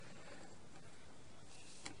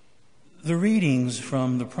The readings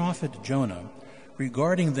from the prophet Jonah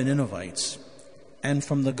regarding the Ninevites and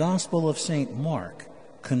from the Gospel of St. Mark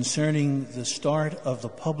concerning the start of the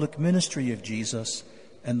public ministry of Jesus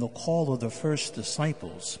and the call of the first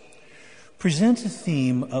disciples present a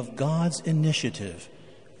theme of God's initiative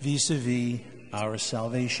vis-a-vis our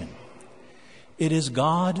salvation. It is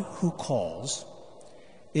God who calls.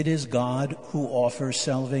 It is God who offers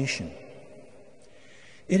salvation.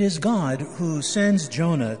 It is God who sends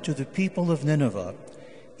Jonah to the people of Nineveh,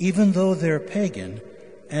 even though they're pagan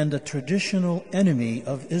and a traditional enemy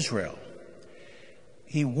of Israel.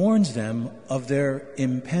 He warns them of their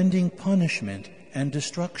impending punishment and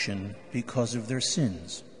destruction because of their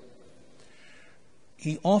sins.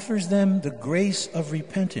 He offers them the grace of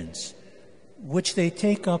repentance, which they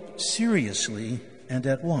take up seriously and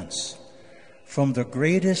at once, from the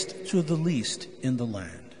greatest to the least in the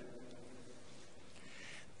land.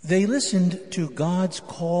 They listened to God's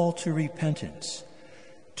call to repentance,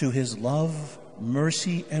 to his love,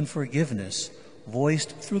 mercy, and forgiveness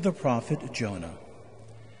voiced through the prophet Jonah.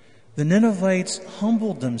 The Ninevites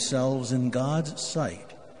humbled themselves in God's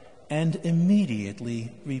sight and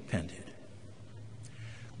immediately repented.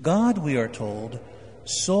 God, we are told,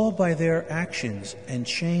 saw by their actions and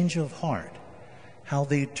change of heart how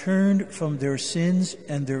they turned from their sins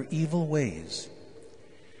and their evil ways.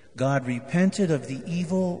 God repented of the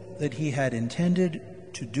evil that he had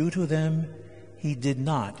intended to do to them. He did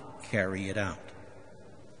not carry it out.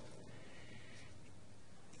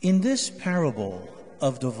 In this parable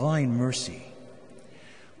of divine mercy,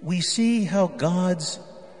 we see how God's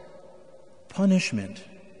punishment,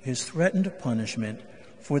 his threatened punishment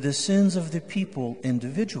for the sins of the people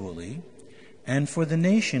individually and for the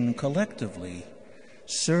nation collectively,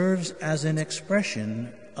 serves as an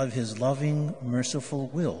expression of his loving, merciful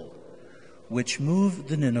will, which moved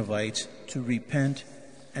the Ninevites to repent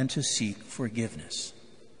and to seek forgiveness.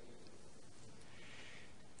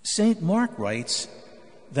 St. Mark writes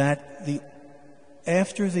that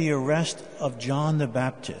after the arrest of John the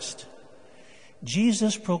Baptist,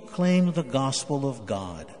 Jesus proclaimed the gospel of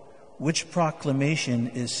God, which proclamation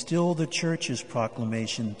is still the Church's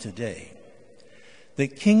proclamation today. The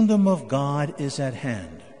kingdom of God is at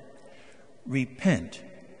hand. Repent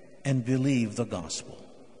and believe the gospel.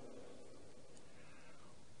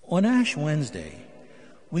 On Ash Wednesday,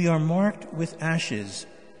 we are marked with ashes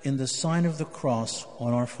in the sign of the cross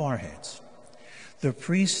on our foreheads. The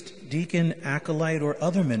priest, deacon, acolyte, or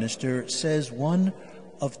other minister says one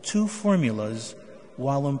of two formulas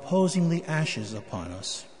while imposing the ashes upon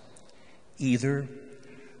us. Either,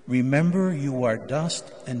 remember you are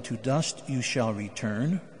dust, and to dust you shall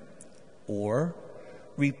return, or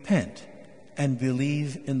repent and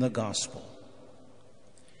believe in the gospel.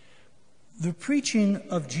 The preaching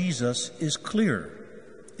of Jesus is clear.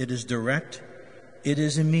 It is direct. It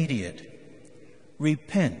is immediate.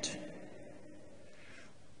 Repent.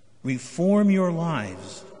 Reform your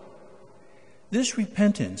lives. This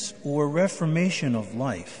repentance or reformation of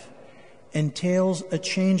life entails a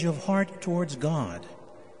change of heart towards God.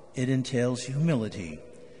 It entails humility,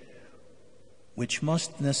 which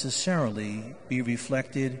must necessarily be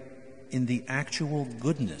reflected in the actual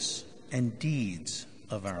goodness and deeds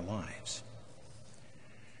of our lives.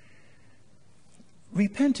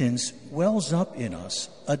 Repentance wells up in us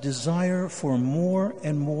a desire for more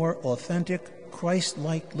and more authentic,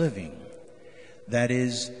 Christ-like living. That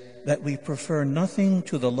is, that we prefer nothing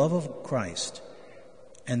to the love of Christ,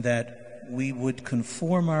 and that we would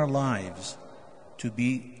conform our lives to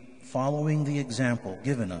be following the example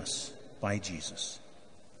given us by Jesus.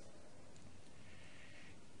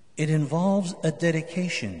 It involves a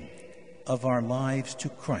dedication of our lives to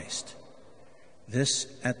Christ, this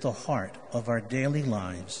at the heart of our daily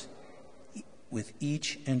lives with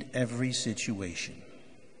each and every situation.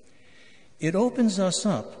 It opens us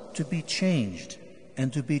up to be changed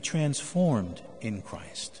and to be transformed in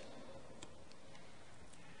Christ.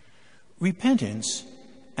 Repentance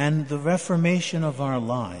and the reformation of our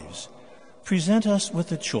lives present us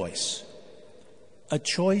with a choice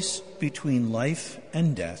between life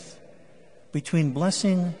and death, between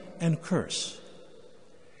blessing and curse.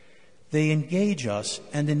 They engage us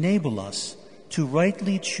and enable us to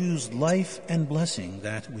rightly choose life and blessing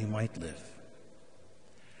that we might live.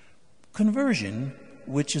 Conversion,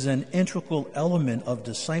 which is an integral element of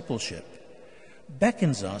discipleship,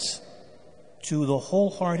 beckons us to the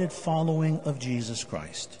wholehearted following of Jesus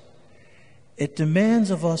Christ. It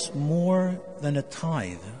demands of us more than a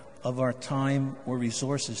tithe of our time or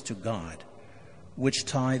resources to God, which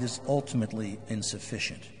tithe is ultimately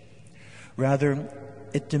insufficient. Rather,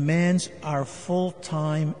 it demands our full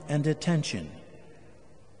time and attention,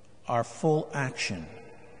 our full action,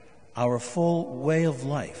 our full way of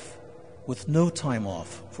life, with no time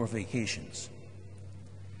off for vacations.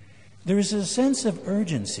 There is a sense of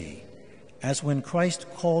urgency, as when Christ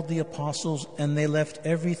called the apostles and they left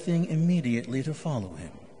everything immediately to follow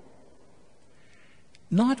him.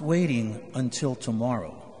 Not waiting until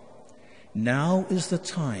tomorrow, now is the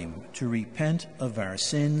time to repent of our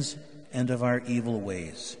sins and of our evil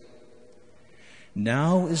ways.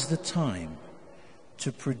 Now is the time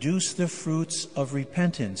to produce the fruits of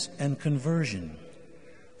repentance and conversion,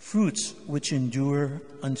 fruits which endure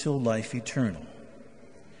until life eternal.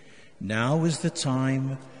 Now is the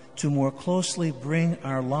time to more closely bring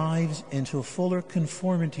our lives into fuller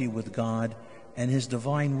conformity with God and his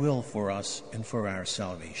divine will for us and for our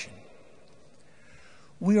salvation.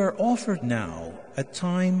 We are offered now a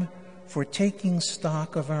time for taking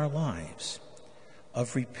stock of our lives,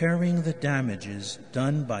 of repairing the damages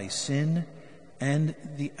done by sin and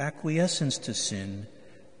the acquiescence to sin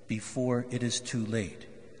before it is too late.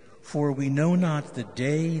 For we know not the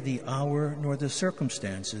day, the hour, nor the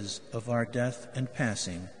circumstances of our death and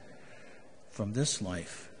passing from this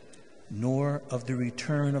life, nor of the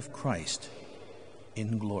return of Christ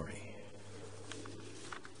in glory.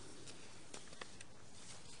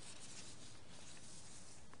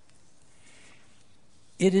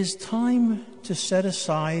 It is time to set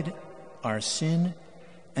aside our sin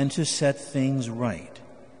and to set things right,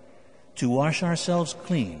 to wash ourselves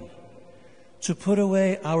clean, to put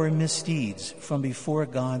away our misdeeds from before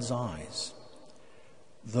God's eyes.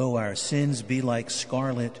 Though our sins be like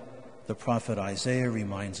scarlet, the prophet Isaiah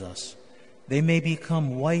reminds us, they may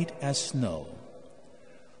become white as snow.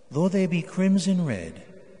 Though they be crimson red,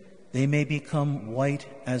 they may become white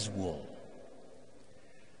as wool.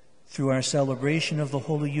 Through our celebration of the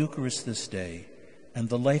Holy Eucharist this day and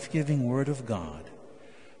the life-giving Word of God,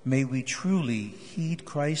 may we truly heed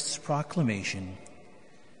Christ's proclamation,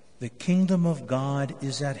 "The kingdom of God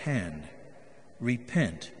is at hand.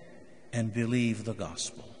 Repent and believe the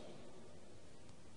gospel."